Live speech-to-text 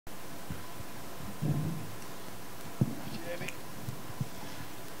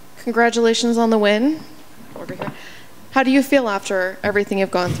Congratulations on the win. How do you feel after everything you've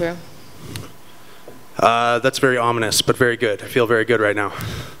gone through? That's very ominous, but very good. I feel very good right now.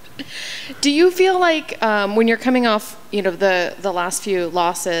 Do you feel like when you're coming off, the last few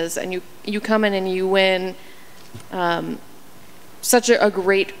losses, and you come in and you win such a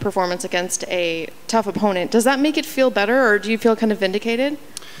great performance against a tough opponent, does that make it feel better, or do you feel kind of vindicated?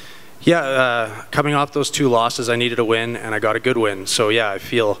 Yeah, coming off those 2 losses, I needed a win, and I got a good win. So yeah, I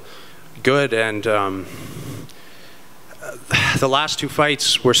feel good, and the last 2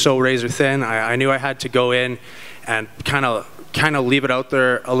 fights were so razor thin. I knew I had to go in and kind of leave it out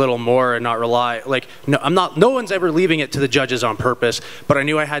there a little more and not rely. Like, no one's ever leaving it to the judges on purpose, but I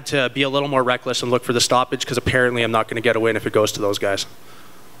knew I had to be a little more reckless and look for the stoppage, because apparently I'm not going to get a win if it goes to those guys.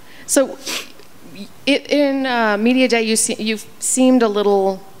 So in media day, you seemed a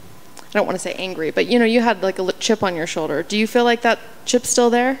little, I don't want to say angry, but you had like a chip on your shoulder. Do you feel like that chip's still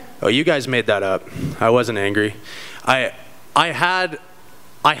there? Oh, you guys made that up. I wasn't angry. I had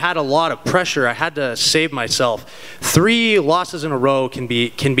a lot of pressure. I had to save myself. 3 losses in a row can be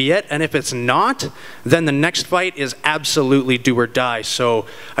it, and if it's not, then the next fight is absolutely do or die. So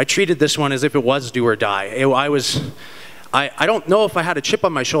I treated this one as if it was do or die. I don't know if I had a chip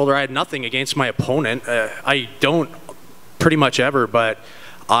on my shoulder. I had nothing against my opponent. I don't pretty much ever, but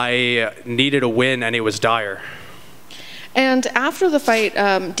I needed a win, and it was dire. And after the fight,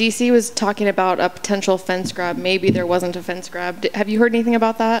 DC was talking about a potential fence grab. Maybe there wasn't a fence grab. Have you heard anything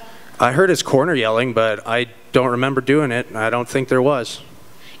about that? I heard his corner yelling, but I don't remember doing it. I don't think there was.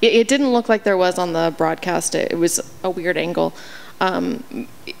 It didn't look like there was on the broadcast. It was a weird angle.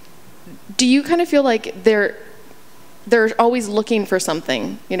 Do you kind of feel like they're always looking for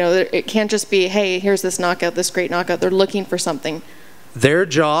something? It can't just be, hey, here's this knockout, this great knockout. They're looking for something. Their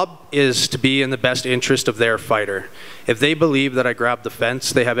job is to be in the best interest of their fighter. If they believe that I grabbed the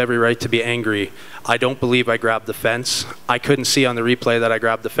fence, they have every right to be angry. I don't believe I grabbed the fence. I couldn't see on the replay that I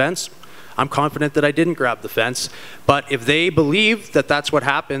grabbed the fence. I'm confident that I didn't grab the fence. But if they believe that that's what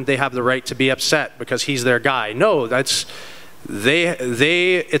happened, they have the right to be upset because he's their guy. No, it's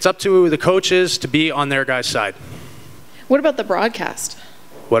up to the coaches to be on their guy's side. What about the broadcast?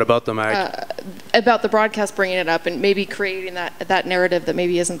 What about them, about the broadcast bringing it up and maybe creating that narrative that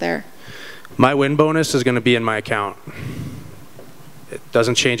maybe isn't there? My win bonus is going to be in my account. It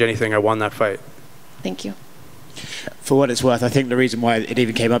doesn't change anything. I won that fight. Thank you. For what it's worth, I think the reason why it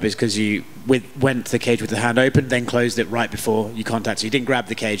even came up is because you went to the cage with the hand open, then closed it right before you contacted. You didn't grab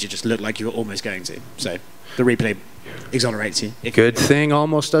the cage. It just looked like you were almost going to. So the replay exonerates you. Good thing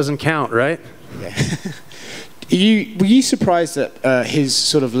almost doesn't count, right? Yeah. Were you surprised at his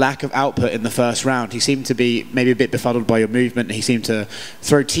sort of lack of output in the first round? He seemed to be maybe a bit befuddled by your movement. He seemed to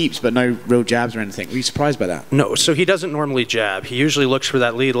throw teeps, but no real jabs or anything. Were you surprised by that? No, so he doesn't normally jab. He usually looks for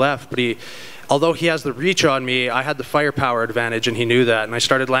that lead left, but although he has the reach on me, I had the firepower advantage, and he knew that. And I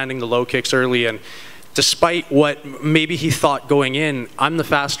started landing the low kicks early, and despite what maybe he thought going in, I'm the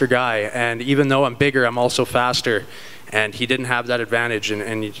faster guy, and even though I'm bigger, I'm also faster. And he didn't have that advantage,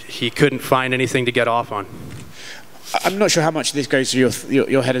 and he couldn't find anything to get off on. I'm not sure how much this goes through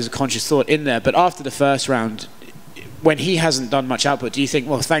your head as a conscious thought in there, but after the first round, when he hasn't done much output, do you think,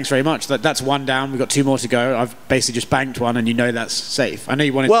 well, thanks very much, that's one down, we've got 2 more to go, I've basically just banked one, and you know that's safe? I know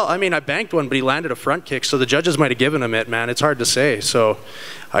you wanted... Well, I mean, I banked one, but he landed a front kick, so the judges might have given him it, man. It's hard to say, so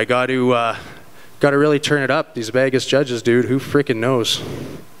I got to really turn it up. These Vegas judges, dude, who freaking knows?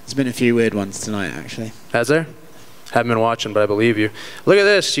 There's been a few weird ones tonight, actually. Has there? Haven't been watching, but I believe you. Look at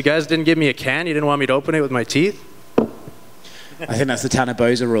this. You guys didn't give me a can? You didn't want me to open it with my teeth? I think that's the Tanner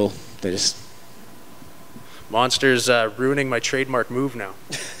Boser rule. They just... Monster's ruining my trademark move now.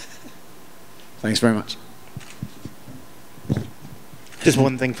 Thanks very much. Just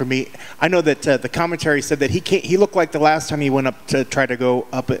one thing for me. I know that the commentary said that he looked like the last time he went up to try to go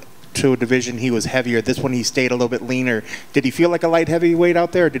up to a division, he was heavier. This one he stayed a little bit leaner. Did he feel like a light heavyweight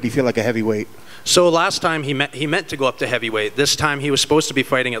out there, or did he feel like a heavyweight? So last time he meant to go up to heavyweight. This time he was supposed to be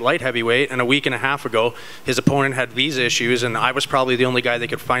fighting at light heavyweight, and a week and a half ago his opponent had visa issues, and I was probably the only guy they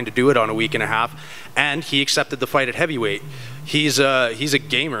could find to do it on a week and a half, and he accepted the fight at heavyweight. He's a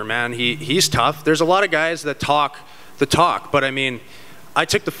gamer, man. He's tough. There's a lot of guys that talk the talk, but I mean, I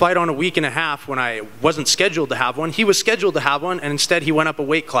took the fight on a week and a half when I wasn't scheduled to have one. He was scheduled to have one, and instead he went up a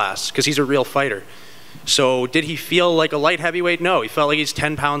weight class because he's a real fighter. So did he feel like a light heavyweight? No, he felt like he's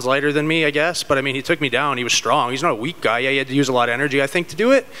 10 pounds lighter than me, I guess. But I mean, he took me down. He was strong. He's not a weak guy. Yeah, he had to use a lot of energy, I think, to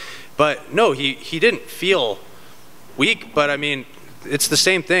do it. But no, he didn't feel weak. But I mean, it's the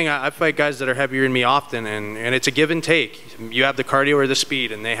same thing. I fight guys that are heavier than me often, and it's a give and take. You have the cardio or the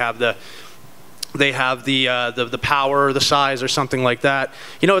speed, and they have the they have the power or the size or something like that.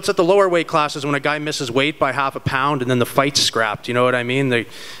 You know, it's at the lower weight classes when a guy misses weight by half a pound and then the fight's scrapped. You know what I mean? The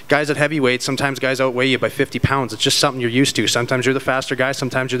guys at heavyweight, sometimes guys outweigh you by 50 pounds. It's just something you're used to. Sometimes you're the faster guy,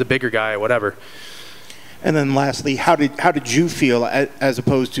 sometimes you're the bigger guy, whatever. And then lastly, how did you feel as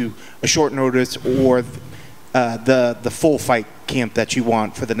opposed to a short notice or the full fight camp that you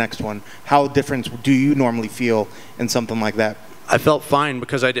want for the next one? How different do you normally feel in something like that? I felt fine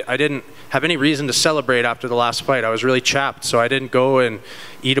because I didn't have any reason to celebrate after the last fight. I was really chapped, so I didn't go and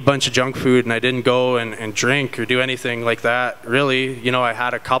eat a bunch of junk food, and I didn't go and drink or do anything like that, really. You know, I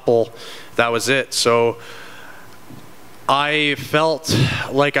had a couple, that was it. So I felt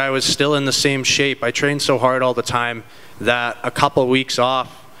like I was still in the same shape. I trained so hard all the time that a couple weeks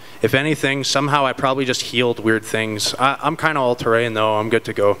off, if anything, somehow I probably just healed weird things. I'm kind of all-terrain, though. I'm good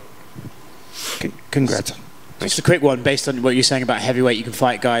to go. Congrats. Just a quick one, based on what you're saying about heavyweight, you can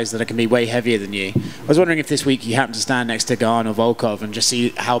fight guys that can be way heavier than you. I was wondering if this week you happen to stand next to Gan or Volkov and just see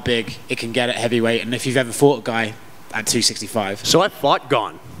how big it can get at heavyweight, and if you've ever fought a guy at 265. So I fought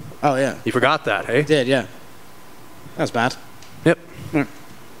Gan. Oh, yeah. You forgot that, hey? I did, yeah. That was bad. Yep. Mm.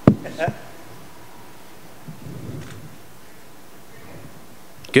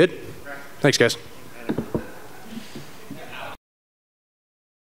 Good? Thanks, guys.